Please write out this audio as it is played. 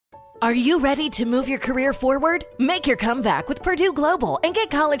Are you ready to move your career forward? Make your comeback with Purdue Global and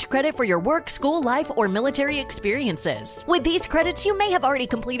get college credit for your work, school life, or military experiences. With these credits, you may have already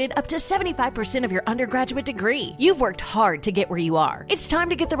completed up to 75% of your undergraduate degree. You've worked hard to get where you are. It's time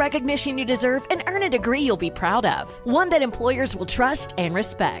to get the recognition you deserve and earn a degree you'll be proud of, one that employers will trust and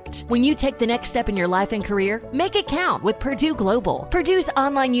respect. When you take the next step in your life and career, make it count with Purdue Global, Purdue's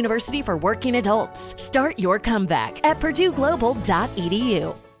online university for working adults. Start your comeback at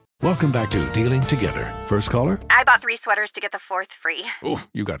purdueglobal.edu. Welcome back to Dealing Together. First caller? I bought 3 sweaters to get the 4th free. Oh,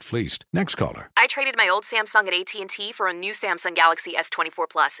 you got fleeced. Next caller? I traded my old Samsung at AT&T for a new Samsung Galaxy S24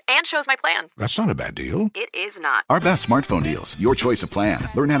 Plus and chose my plan. That's not a bad deal. It is not. Our best smartphone deals. Your choice of plan.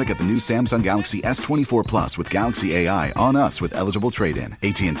 Learn how to get the new Samsung Galaxy S24 Plus with Galaxy AI on us with eligible trade-in.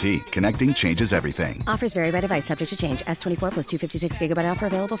 AT&T. Connecting changes everything. Offers vary by device. Subject to change. S24 plus 256 gigabyte offer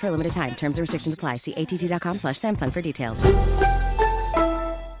available for a limited time. Terms and restrictions apply. See att.com/Samsung for details.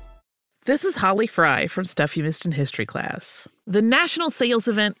 This is Holly Fry from Stuff You Missed in History class. The national sales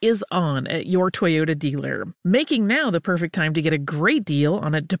event is on at your Toyota dealer, making now the perfect time to get a great deal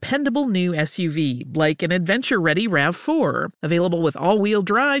on a dependable new SUV, like an adventure-ready RAV4. Available with all-wheel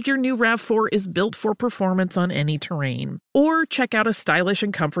drive, your new RAV4 is built for performance on any terrain. Or check out a stylish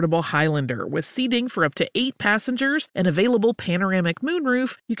and comfortable Highlander with seating for up to 8 passengers and available panoramic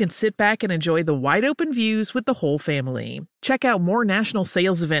moonroof. You can sit back and enjoy the wide-open views with the whole family. Check out more national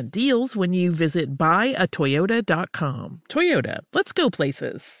sales event deals when you visit buyatoyota.com. Toyota, let's go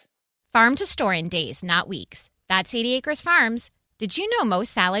places. Farm to store in days, not weeks. That's 80 Acres Farms. Did you know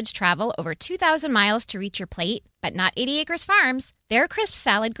most salads travel over 2,000 miles to reach your plate? But not 80 Acres Farms. Their crisp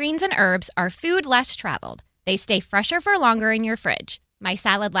salad greens and herbs are food less traveled. They stay fresher for longer in your fridge. My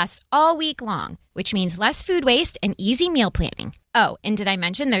salad lasts all week long, which means less food waste and easy meal planning. Oh, and did I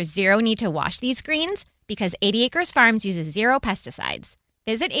mention there's zero need to wash these greens? Because 80 Acres Farms uses 0 pesticides.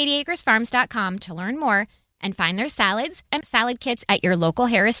 Visit 80acresfarms.com to learn more and find their salads and salad kits at your local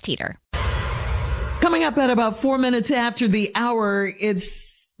Harris Teeter. Coming up at about 4 minutes after the hour,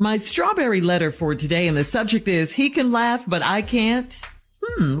 it's my strawberry letter for today, and the subject is, he can laugh, but I can't.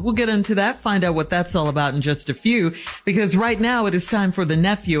 We'll get into that, find out what that's all about in just a few, because right now it is time for the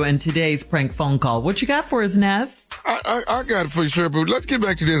nephew and today's prank phone call. What you got for us, Nev? I got it for you, sure, but let's get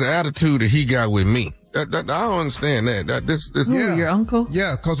back to this attitude that he got with me. I don't understand that. Ooh, your uncle?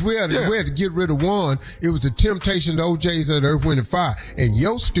 Yeah, because we had to get rid of one. It was the Temptation of OJ's at Earth, Wind & Fire. And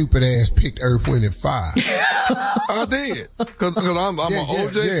your stupid ass picked Earth, Wind & Fire. I did. Because I'm an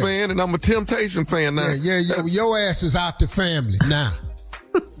OJ fan and I'm a Temptation fan now. Yeah, your ass is out the family now.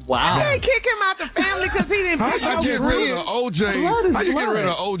 Wow. They kick him out the family because he didn't pick How you get rid of OJ? How you get rid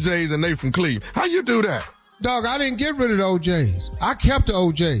of OJ's and they from Cleveland? How you do that? Dog, I didn't get rid of the OJs. I kept the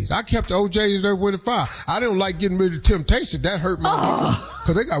OJs. I kept the OJs there with the fire. I didn't like getting rid of Temptation. That hurt my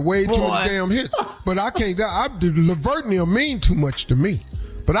because they got way too many damn hits. But I can't. Lavertine mean too much to me.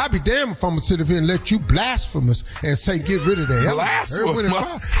 But I'd be damned if I'm gonna sit up here and let you blasphemous and say get rid of the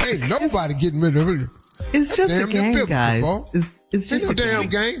Blasphemous. Ain't nobody getting rid of it. It's just a game, guys. It's just a damn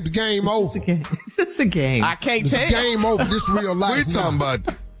game. The game over. It's just a game. I can't tell. The game over. This real life.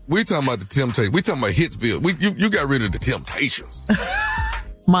 We talking about the Temptations. We talking about Hitsville. You got rid of the Temptations.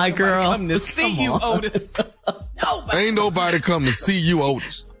 My girl. Come to see you, Otis. Ain't nobody come to see you,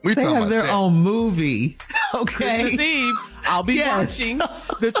 Otis. We they talking have about their that. own movie. Okay. Christmas Eve, I'll be watching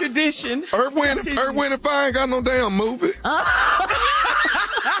the tradition. Earth, Wind & Fire ain't got no damn movie.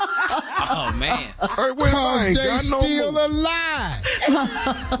 Oh, man. Earth, Wind & Fire ain't got no movie. Still alive.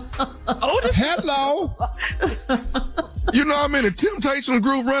 Otis. Hello. You know how many Temptation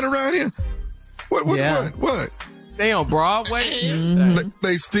group run around here? What? They on Broadway?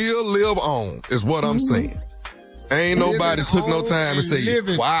 They still live on, is what I'm saying. Ain't nobody took no time to say,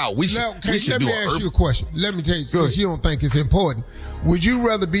 wow, we should do Let me ask you a question. Let me tell you, since you don't think it's important. Would you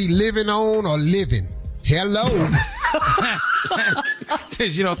rather be living on or living? Hello.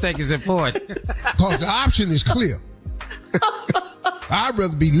 Because you don't think it's important. Because the option is clear. I'd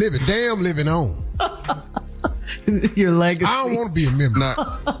rather be living on. Your legacy. I don't want to be a member.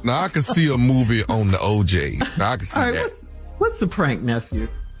 Now I can see a movie on the OJ. Now I can see all right, that. What's the prank, nephew?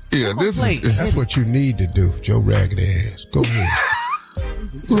 Yeah, this is that's what you need to do, Joe Raggedy ass. Go ahead.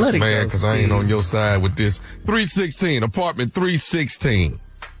 Let it man, go, because I ain't on your side with this. 316, apartment 316.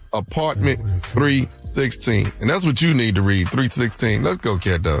 Apartment 316. And that's what you need to read, 316. Let's go,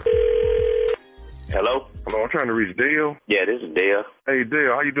 Cat Dog. Hello? Hello, I'm trying to reach Dale. Yeah, this is Dale. Hey,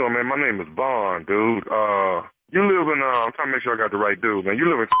 Dale, how you doing, man? My name is Vaughn, dude. You live in, I'm trying to make sure I got the right dude, man. You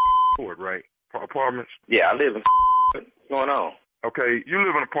live in Ford, right? Apartments? Yeah, I live in What's going on? Okay, you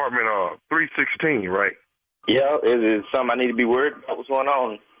live in apartment 316, right? Yeah, is it something I need to be worried about? What's going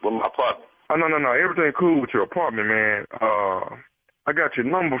on? with my apartment. Oh, no. Everything cool with your apartment, man. I got your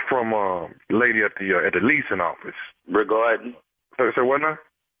number from the lady at the leasing office. Regarding? So what now?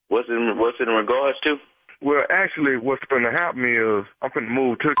 What's in regards to? Well, actually, what's going to happen is I'm going to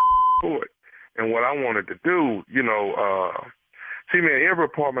move to court. And what I wanted to do, see, man, every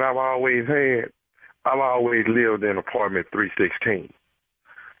apartment I've always lived in apartment 316.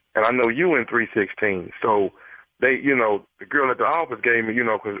 And I know you in 316. So they, the girl at the office gave me,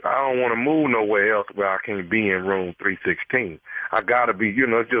 because I don't want to move nowhere else where I can't be in room 316. I got to be,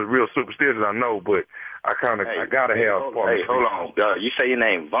 it's just real superstitious, I know, but I got to have apartment. Hey, hold on. You say your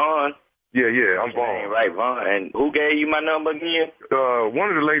name Vaughn? Yeah, I'm Vaughn. Right, Vaughn. And who gave you my number again?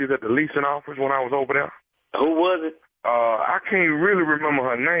 One of the ladies at the leasing office when I was over there. Who was it? I can't really remember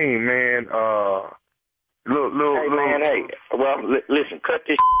her name, man. Listen, cut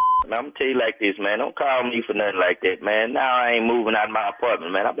this man, I'm going to tell you like this, man. Don't call me for nothing like that, man. Now I ain't moving out of my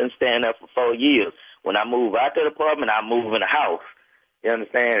apartment, man. I've been staying there for 4 years. When I move out to the apartment, I move in the house. You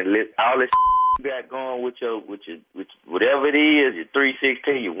understand? All this you got going with your whatever it is, your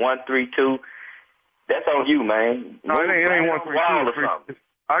 316, your 132, that's on you, man. No, it ain't 132.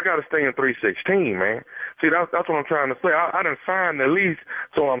 I got to stay in 316, man. See, that's what I'm trying to say. I done signed the lease,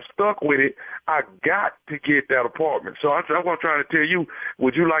 so I'm stuck with it. I got to get that apartment. So that's what I'm trying to tell you.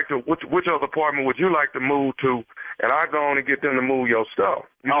 Would you like to, which other apartment would you like to move to? And I go on and get them to move your stuff.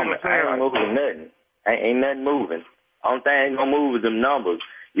 You know what I'm saying? I ain't moving nothing. Ain't nothing moving. Only thing ain't gonna move is them numbers.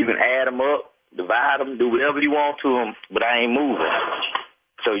 You can add them up, divide them, do whatever you want to them, but I ain't moving.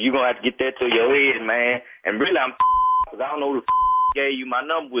 So you gonna have to get that to your head, man. And really, I'm because I don't know who gave you my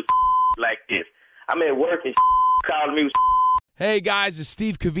number with like this. I'm at work and calling me. Hey guys, it's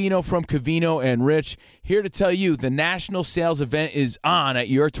Steve Covino from Covino and Rich, here to tell you the national sales event is on at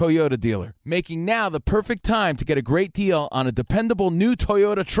your Toyota dealer, making now the perfect time to get a great deal on a dependable new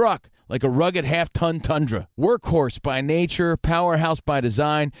Toyota truck, like a rugged half-ton Tundra. Workhorse by nature, powerhouse by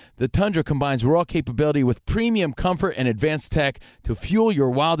design, the Tundra combines raw capability with premium comfort and advanced tech to fuel your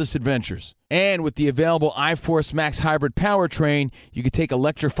wildest adventures. And with the available iForce Max hybrid powertrain, you can take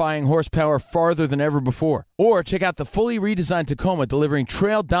electrifying horsepower farther than ever before. Or check out the fully redesigned Tacoma, delivering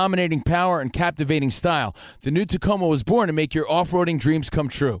trail-dominating power and captivating style. The new Tacoma was born to make your off-roading dreams come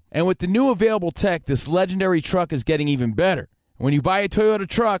true. And with the new available tech, this legendary truck is getting even better. When you buy a Toyota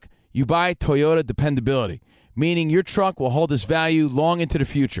truck, you buy Toyota dependability, meaning your truck will hold its value long into the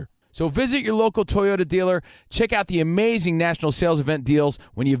future. So visit your local Toyota dealer. Check out the amazing national sales event deals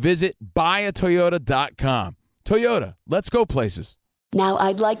when you visit buyatoyota.com. Toyota, let's go places. Now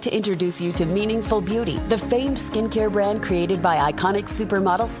I'd like to introduce you to Meaningful Beauty, the famed skincare brand created by iconic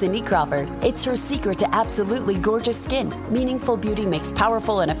supermodel Cindy Crawford. It's her secret to absolutely gorgeous skin. Meaningful Beauty makes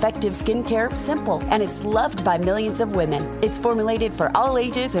powerful and effective skincare simple, and it's loved by millions of women. It's formulated for all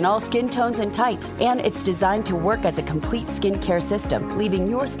ages and all skin tones and types, and it's designed to work as a complete skincare system, leaving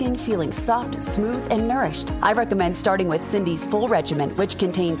your skin feeling soft, smooth, and nourished. I recommend starting with Cindy's full regimen, which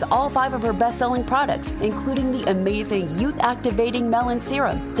contains all 5 of her best-selling products, including the amazing youth-activating Melon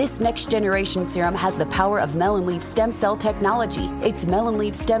Serum. This next-generation serum has the power of melon leaf stem cell technology. It's melon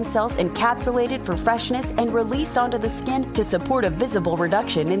leaf stem cells encapsulated for freshness and released onto the skin to support a visible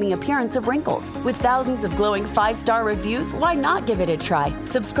reduction in the appearance of wrinkles. With thousands of glowing 5-star reviews, why not give it a try?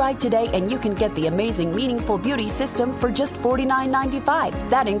 Subscribe today and you can get the amazing Meaningful Beauty system for just $49.95.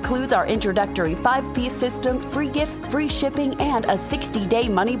 That includes our introductory 5-piece system, free gifts, free shipping, and a 60-day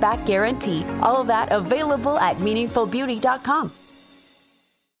money-back guarantee. All of that available at meaningfulbeauty.com.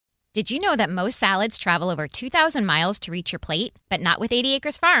 Did you know that most salads travel over 2,000 miles to reach your plate? But not with 80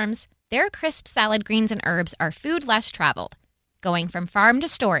 Acres Farms. Their crisp salad greens and herbs are food less traveled, going from farm to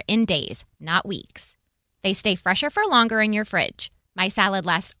store in days, not weeks. They stay fresher for longer in your fridge. My salad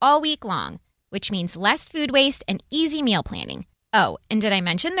lasts all week long, which means less food waste and easy meal planning. Oh, and did I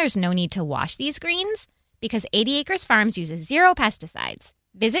mention there's no need to wash these greens? Because 80 Acres Farms uses 0 pesticides.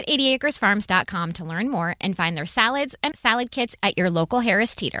 Visit 80acresfarms.com to learn more and find their salads and salad kits at your local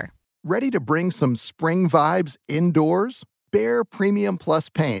Harris Teeter. Ready to bring some spring vibes indoors? Behr Premium Plus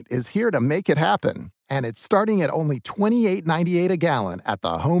paint is here to make it happen. And it's starting at only $28.98 a gallon at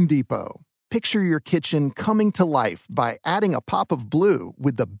the Home Depot. Picture your kitchen coming to life by adding a pop of blue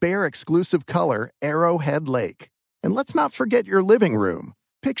with the Behr exclusive color Arrowhead Lake. And let's not forget your living room.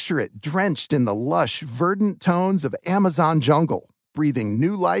 Picture it drenched in the lush, verdant tones of Amazon jungle, breathing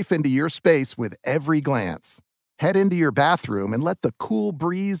new life into your space with every glance. Head into your bathroom and let the cool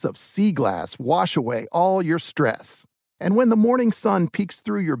breeze of sea glass wash away all your stress. And when the morning sun peeks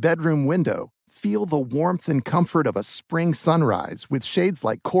through your bedroom window, feel the warmth and comfort of a spring sunrise with shades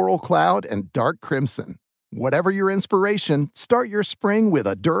like coral cloud and dark crimson. Whatever your inspiration, start your spring with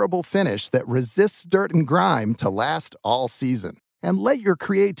a durable finish that resists dirt and grime to last all season. And let your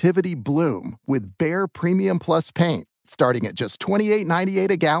creativity bloom with Behr Premium Plus paint, starting at just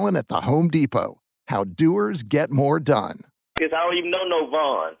 $28.98 a gallon at the Home Depot. How doers get more done. Because I don't even know no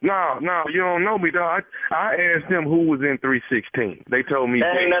Vaughn. No, you don't know me, dog. I asked them who was in 316. They told me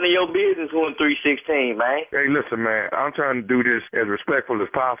that ain't none of your business who in 316, man. Hey, listen, man, I'm trying to do this as respectful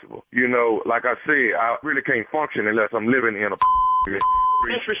as possible. You know, like I said, I really can't function unless I'm living in a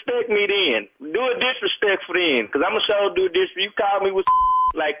disrespect me then. Do a disrespectful then, because I'm going to show do this. You call me with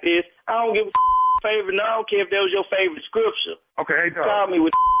like this, I don't give a favorite. No, I don't care if that was your favorite scripture. Okay, hey, dog. Call me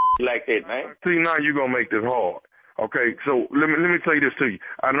with like that, man. See, now you're going to make this hard. Okay, so let me tell you this to you.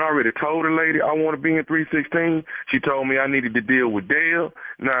 I already told the lady I want to be in 316. She told me I needed to deal with Dale.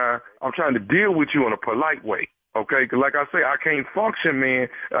 Now, I'm trying to deal with you in a polite way. Okay, because like I say, I can't function, man,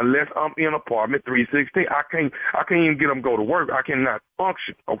 unless I'm in apartment 316. I can't even get them to go to work. I cannot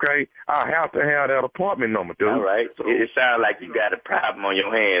function, okay? I have to have that apartment number, dude. All right. So, it sounds like you got a problem on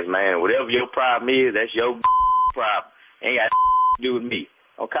your hands, man. Whatever your problem is, that's your problem. Ain't got to do with me.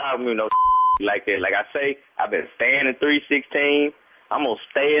 Don't call me no like that. Like I say, I've been staying in 316. I'm going to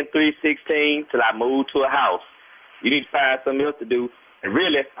stay in 316 till I move to a house. You need to find something else to do. And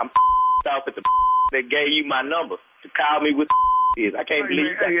really, I'm off at the that gave you my number to call me with is. I can't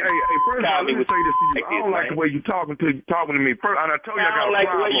believe that. Hey, first of all, let me say this to you. I don't like the way you talking to me. First, and I told you I got a problem. I don't like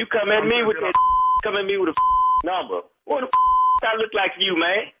the way you come at me with that come at me with a number. What the I look like you,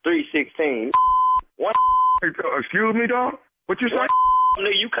 man? 316. What? Excuse me, dog? What you say?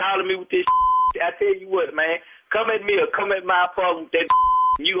 You calling me with this I tell you what, man. Come at me or come at my apartment with that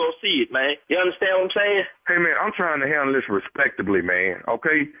you gonna see it, man. You understand what I'm saying? Hey, man, I'm trying to handle this respectably, man.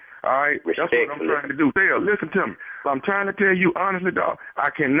 Okay? All right? That's what I'm trying to do. Dale, listen to me. I'm trying to tell you honestly, dog,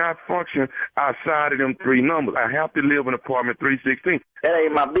 I cannot function outside of them three numbers. I have to live in apartment 316. That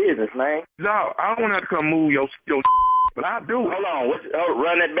ain't my business, man. No, I don't have to come move your but I do. Hold on.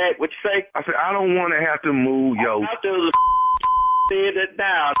 Run that back. What you say? I said, I don't want to have to move your... After the said that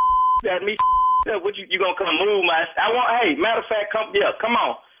down, got me what you gonna come move my... Hey, matter of fact, come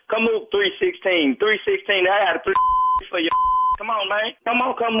on. Come move 316. 316, I had a 3 for your... Come on, man. Come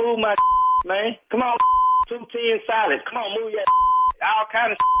move my man. Come on, 210 solid. Come on, move your all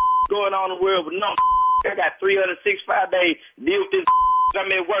kind of going on in the world, but no, I got 365 days to deal with this. I'm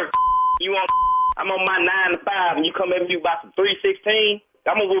at work. I'm on my 9 to 5, and you come at me about some 316.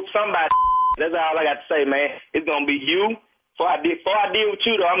 I'm gonna whoop somebody. That's all I got to say, man. It's gonna be you. Before I deal with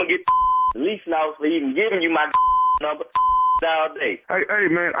you, though, I'm gonna get the lease notice for even giving you my number. All day.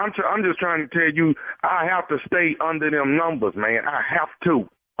 Hey, man, I'm just trying to tell you, I have to stay under them numbers, man. I have to.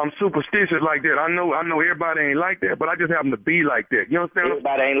 I'm superstitious like that. I know everybody ain't like that, but I just happen to be like that. You understand?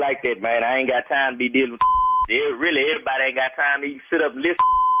 Everybody ain't like that, man. I ain't got time to be dealing with really, everybody ain't got time to even sit up and listen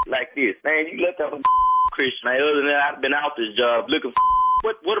like this. Man, you let them Christian, man. Other than that, I've been out this job looking for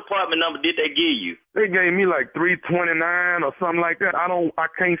what apartment number did they give you? They gave me like 329 or something like that. I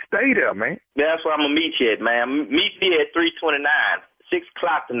can't stay there, man. That's where I'm gonna meet you at, man. Meet me at 329, 6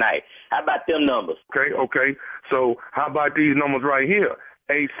 o'clock tonight. How about them numbers? Okay. So how about these numbers right here?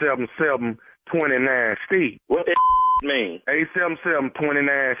 877-29-STEVE. What that mean?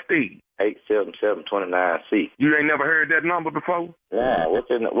 877-29-STEVE. 877-29-C. You ain't never heard that number before? Yeah,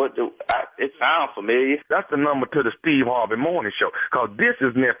 it sounds familiar. That's the number to the Steve Harvey Morning Show. Because this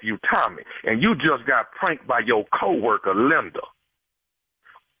is nephew Tommy, and you just got pranked by your coworker Linda.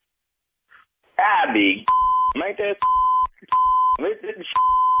 I be make that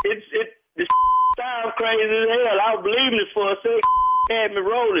it sounds crazy as hell. I was believing it for a second. Had me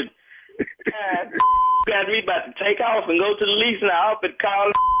rolling. Got me about to take off and go to the lease now. Up and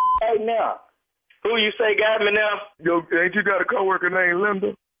call right now. Who you say got me now? Yo, ain't you got a coworker named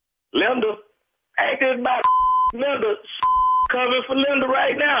Linda? Linda? Ain't this about Linda coming for Linda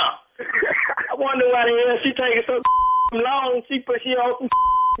right now? I wonder why the hell she taking so long. She on some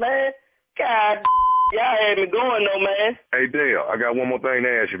man. God, y'all had me going though, man. Hey Dale, I got one more thing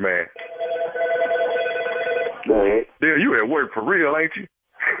to ask you, man. Go ahead. Dale, you at work for real, ain't you?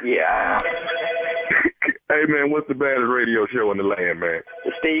 Yeah. Hey, man, what's the baddest radio show in the land, man?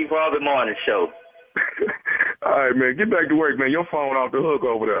 The Steve Harvey Morning Show. All right, man, get back to work, man. Your phone off the hook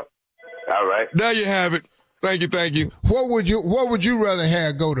over there. All right. There you have it. Thank you. What would you rather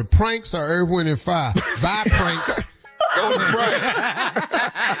have, go to pranks or Earth, Wind & Fire? Bye, pranks. Go to pranks.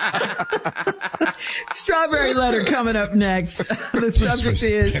 Strawberry letter coming up next. The subject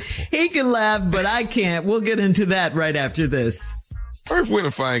is, he can laugh, but I can't. We'll get into that right after this. Earth,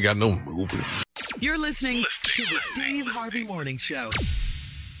 Wind & Fire ain't got no movie. You're listening to the Steve Harvey Morning Show.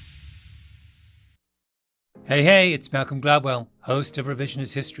 Hey, it's Malcolm Gladwell, host of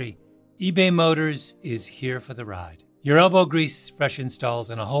Revisionist History. eBay Motors is here for the ride. Your elbow grease, fresh installs,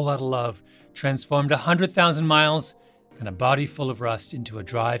 and a whole lot of love transformed 100,000 miles and a body full of rust into a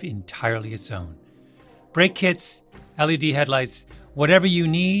drive entirely its own. Brake kits, LED headlights, whatever you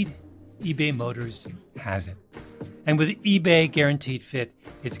need, eBay Motors has it. And with eBay Guaranteed Fit,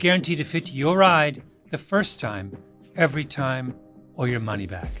 it's guaranteed to fit your ride the first time, every time, or your money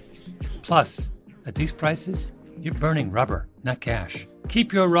back. Plus, at these prices, you're burning rubber, not cash.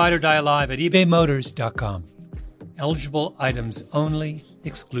 Keep your ride or die alive at ebaymotors.com. Eligible items only.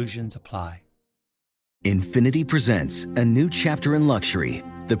 Exclusions apply. Infiniti presents a new chapter in luxury,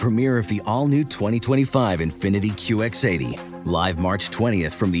 the premiere of the all-new 2025 Infiniti QX80, live March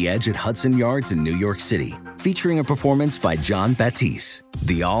 20th from the Edge at Hudson Yards in New York City, featuring a performance by Jon Batiste.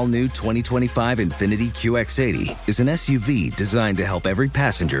 The all-new 2025 Infiniti QX80 is an SUV designed to help every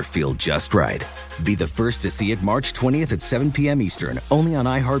passenger feel just right. Be the first to see it March 20th at 7 p.m. Eastern, only on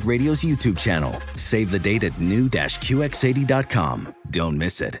iHeartRadio's YouTube channel. Save the date at new-QX80.com. Don't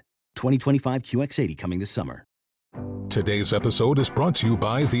miss it. 2025 QX80 coming this summer. Today's episode is brought to you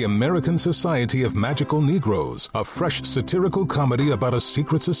by the American Society of Magical Negroes, a fresh satirical comedy about a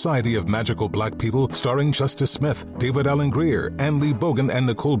secret society of magical black people starring Justice Smith, David Alan Grier, Ann Lee Bogan, and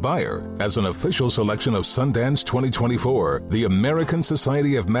Nicole Byer. As an official selection of Sundance 2024, the American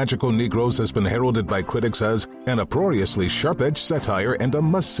Society of Magical Negroes has been heralded by critics as an uproariously sharp-edged satire and a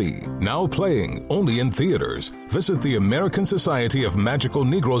must-see. Now playing only in theaters. Visit the American Society of Magical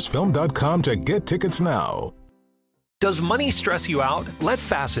Negroes Film.com to get tickets now. Does money stress you out? Let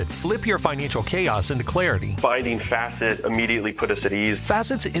Facet flip your financial chaos into clarity. Finding Facet immediately put us at ease.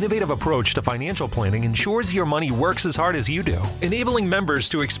 Facet's innovative approach to financial planning ensures your money works as hard as you do, enabling members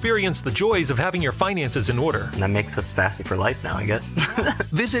to experience the joys of having your finances in order. And that makes us Facet for life now, I guess.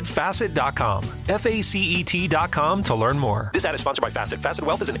 Visit Facet.com, FACET.com to learn more. This ad is sponsored by Facet. Facet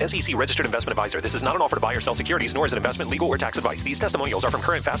Wealth is an SEC registered investment advisor. This is not an offer to buy or sell securities, nor is it investment, legal, or tax advice. These testimonials are from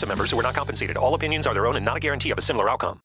current Facet members who are not compensated. All opinions are their own and not a guarantee of a similar outcome.